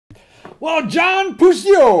Well, John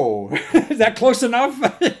Puccio. Is that close enough?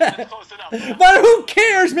 That's close enough. But who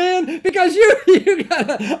cares, man? Because you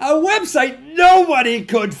got a website nobody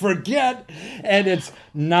could forget, and it's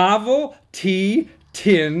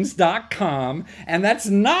novelttins.com, and that's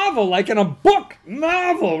novel like in a book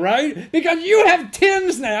novel, right? Because you have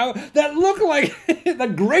tins now that look like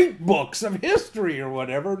the great books of history or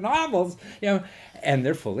whatever, novels, and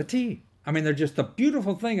they're full of tea. I mean, they're just a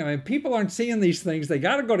beautiful thing. I mean, people aren't seeing these things. They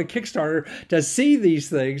got to go to Kickstarter to see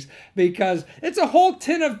these things because it's a whole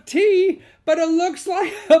tin of tea, but it looks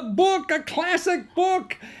like a book, a classic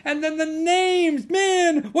book. And then the names,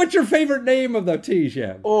 man, what's your favorite name of the tea,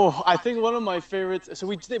 Shab? Oh, I think one of my favorites. So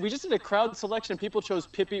we just did a crowd selection. People chose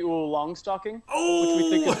Pippi Ul Longstocking, which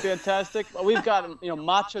we think is fantastic. We've got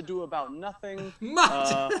Matcha Do About Nothing.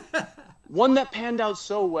 Matcha. One that panned out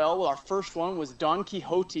so well, our first one, was Don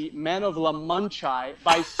Quixote, Man of La Mancha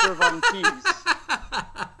by Cervantes.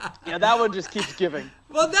 Yeah, that one just keeps giving.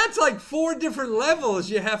 Well, that's like 4 different levels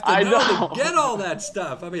you have to know to get all that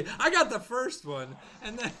stuff. I mean, I got the first one,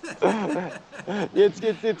 and then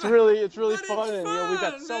it's really fun, and we've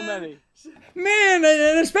got so many. Man,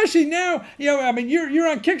 and especially now, I mean, you're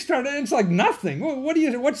on Kickstarter, and it's like nothing.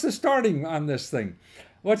 What's the starting on this thing?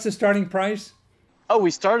 What's the starting price? Oh, we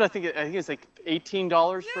started. I think it's like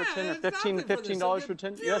 $18 for a tin, or $15 for a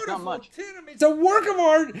tin. Yeah, it's not much. Tin. I mean, it's a work of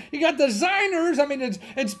art. You got designers. I mean,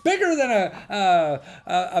 it's bigger than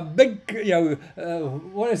a big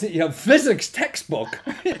what is it? Physics textbook.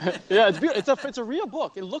 Yeah, it's a real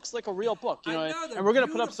book. It looks like a real book. And we're gonna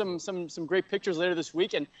put up some great pictures later this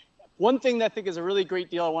week. And one thing that I think is a really great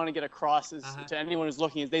deal I want to get across is to anyone who's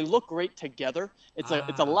looking is they look great together. It's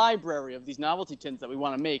a library of these novelty tins that we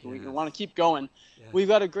want to make, and we want to keep going. Yeah. We've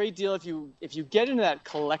got a great deal if you get into that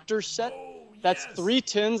collector's set. That's 3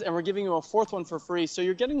 tins, and we're giving you a 4th one for free. So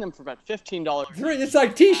you're getting them for about $15. It's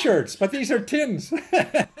like T-shirts, but these are tins.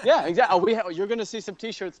 Yeah, exactly. You're going to see some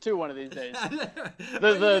T-shirts too one of these days.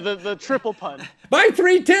 The triple pun. Buy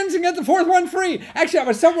 3 tins and get the 4th one free. Actually, I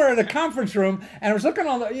was somewhere in a conference room, and I was looking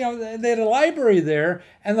on they had a library there,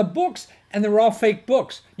 and the books. And they were all fake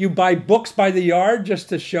books. You buy books by the yard just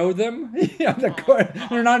to show them.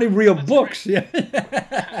 They're not even real books.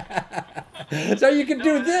 So you can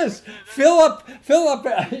do this. Fill up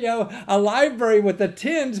a library with the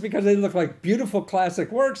tins because they look like beautiful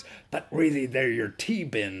classic works, but really they're your tea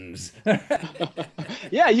bins.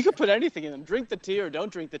 Yeah, you can put anything in them. Drink the tea or don't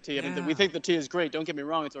drink the tea. I mean, we think the tea is great. Don't get me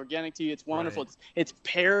wrong. It's organic tea. It's wonderful. Right. It's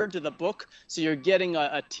paired to the book, so you're getting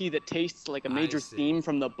a tea that tastes like a major theme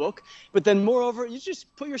from the book. But then, moreover, you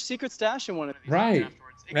just put your secret stash in one of these. Right.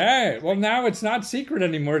 Right. Well, now it's not secret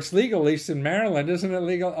anymore. It's legal, at least in Maryland. Isn't it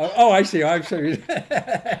legal? Oh, I see. I'm sorry. Your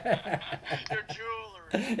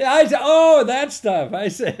jewelry. Yeah, that stuff. I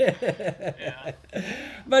see. Yeah.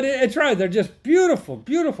 But it's right. They're just beautiful,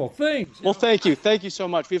 beautiful things. Well, thank you. Thank you so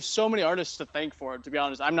much. We have so many artists to thank for it, to be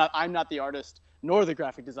honest. I'm not the artist, nor the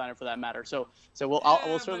graphic designer for that matter. So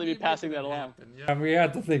we'll certainly be passing that along. Yeah, we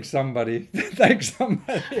have to thank somebody. Thank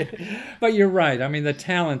somebody. But you're right. I mean, the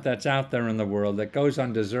talent that's out there in the world that goes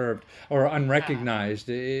undeserved or unrecognized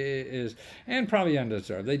is, and probably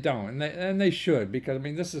undeserved. They don't, and they should, because I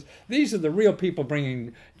mean, these are the real people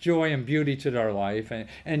bringing joy and beauty to their life,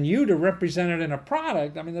 and you to represent it in a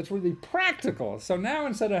product. I mean, that's really practical. So now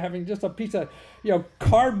instead of having just a piece of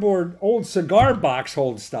cardboard old cigar box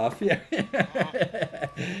hold stuff, you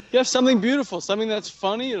have something beautiful, something that's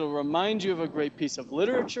funny. It'll remind you of a great piece of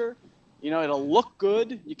literature. It'll look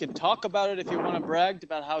good. You can talk about it if you want to brag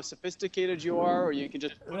about how sophisticated you are, or you can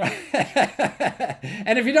just...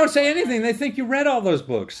 And if you don't say anything, they think you read all those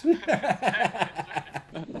books.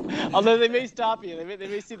 Although they may stop you. They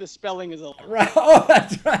may see the spelling as a... Right. Oh,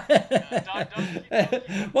 that's right.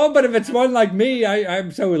 Well, but if it's one like me,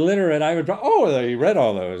 I'm so illiterate, I would... you read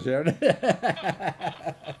all those.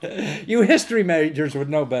 You history majors would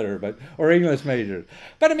know better, or English majors.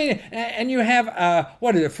 But I mean, and you have,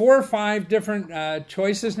 4 or 5 different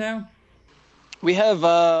choices now? We've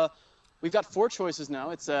got 4 choices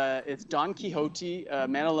now. It's Don Quixote,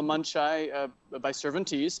 Man of La Mancha by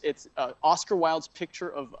Cervantes. It's Oscar Wilde's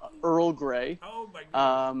picture of Earl Grey. Oh my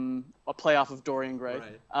God. A playoff of Dorian Gray.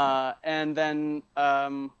 Right. And then what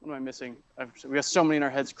am I missing? We have so many in our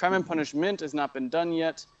heads. Crime and Punishment has not been done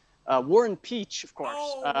yet. War and Peach, of course.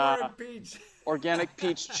 Oh, War and Peach. Organic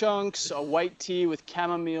peach chunks, a white tea with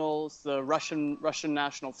chamomiles, the Russian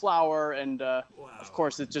national flower, and of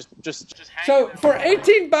course it's just. So for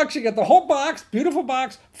 $18, you get the whole box, beautiful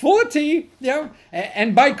box, full of tea,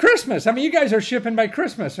 and by Christmas. I mean, you guys are shipping by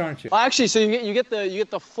Christmas, aren't you? Well, actually, so you get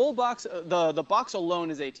the full box. The box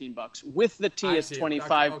alone is $18. With the tea, it's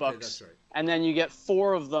 $25. Okay, that's right. and then you get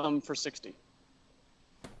 4 of them for $60.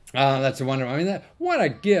 Oh, that's wonderful. I mean, what a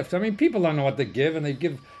gift. I mean, people don't know what they give, and they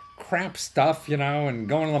give crap stuff, you know, and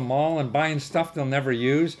going to the mall and buying stuff they'll never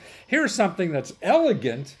use. Here's something that's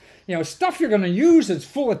elegant. You know, stuff you're going to use that's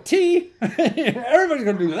full of tea. Everybody's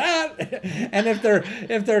going to do that. And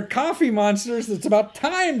if they're coffee monsters, it's about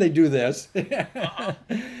time they do this.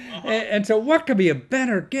 And so, what could be a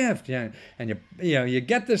better gift? Yeah, and you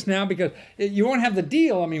get this now because you won't have the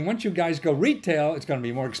deal. I mean, once you guys go retail, it's going to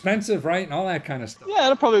be more expensive, right, and all that kind of stuff. Yeah,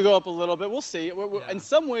 it'll probably go up a little bit. We'll see. In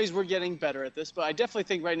some ways, we're getting better at this, but I definitely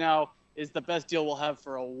think right now is the best deal we'll have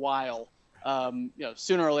for a while.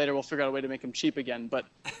 Sooner or later we'll figure out a way to make them cheap again. But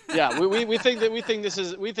yeah, we think this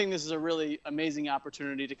is a really amazing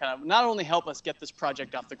opportunity to kind of not only help us get this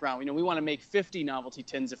project off the ground. You know, we want to make 50 novelty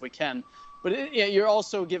tins if we can, but you're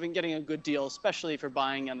also getting a good deal, especially if you're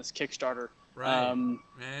buying on this Kickstarter. Right. I mean,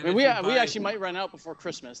 we actually might run out before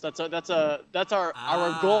Christmas. That's our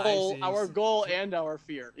goal, our goal and our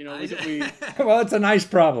fear. You know, well, it's a nice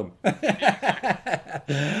problem.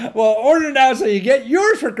 Well, order now so you get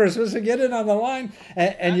yours for Christmas and get it on the line.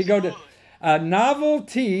 And you go to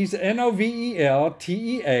Novelteas,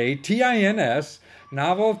 NOVELTEATINS,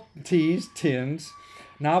 Novelteas Tins,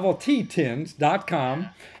 noveltytins.com,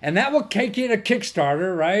 and that will take you to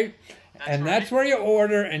Kickstarter, right? That's where you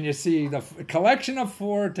order, and you see the collection of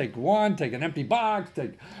 4. Take 1, take an empty box,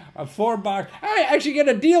 take a 4 box. I actually get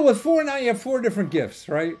a deal with 4. Now you have 4 different gifts,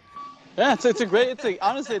 right? Yeah,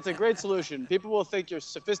 honestly, it's a great solution. People will think you're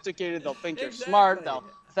sophisticated. They'll think you're smart. They'll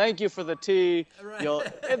thank you for the tea.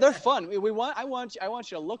 Right. They're fun. I want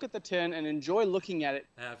you to look at the tin and enjoy looking at it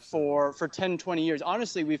for 10, 20 years.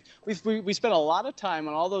 Honestly, we spent a lot of time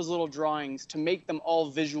on all those little drawings to make them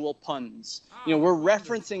all visual puns. You know, we're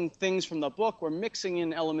referencing things from the book. We're mixing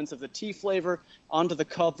in elements of the tea flavor onto the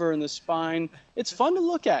cover and the spine. It's fun to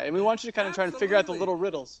look at, and we want you to kind of try and figure out the little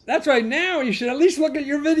riddles. That's right. Now you should at least look at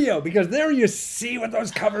your video, because there you see what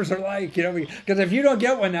those covers are like. You know, because if you don't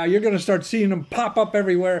get one now, you're going to start seeing them pop up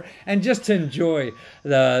everywhere, and just to enjoy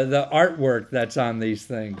the artwork that's on these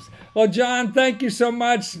things. Well, John, thank you so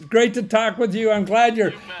much. Great to talk with you. I'm glad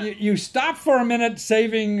you stopped for a minute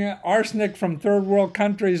saving arsenic from third world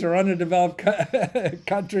countries or underdeveloped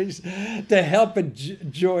countries to help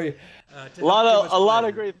enjoy. A lot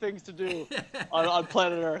of great things to do on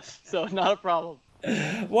planet Earth, so not a problem.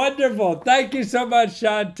 Wonderful. Thank you so much,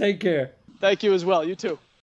 Sean. Take care. Thank you as well. You too.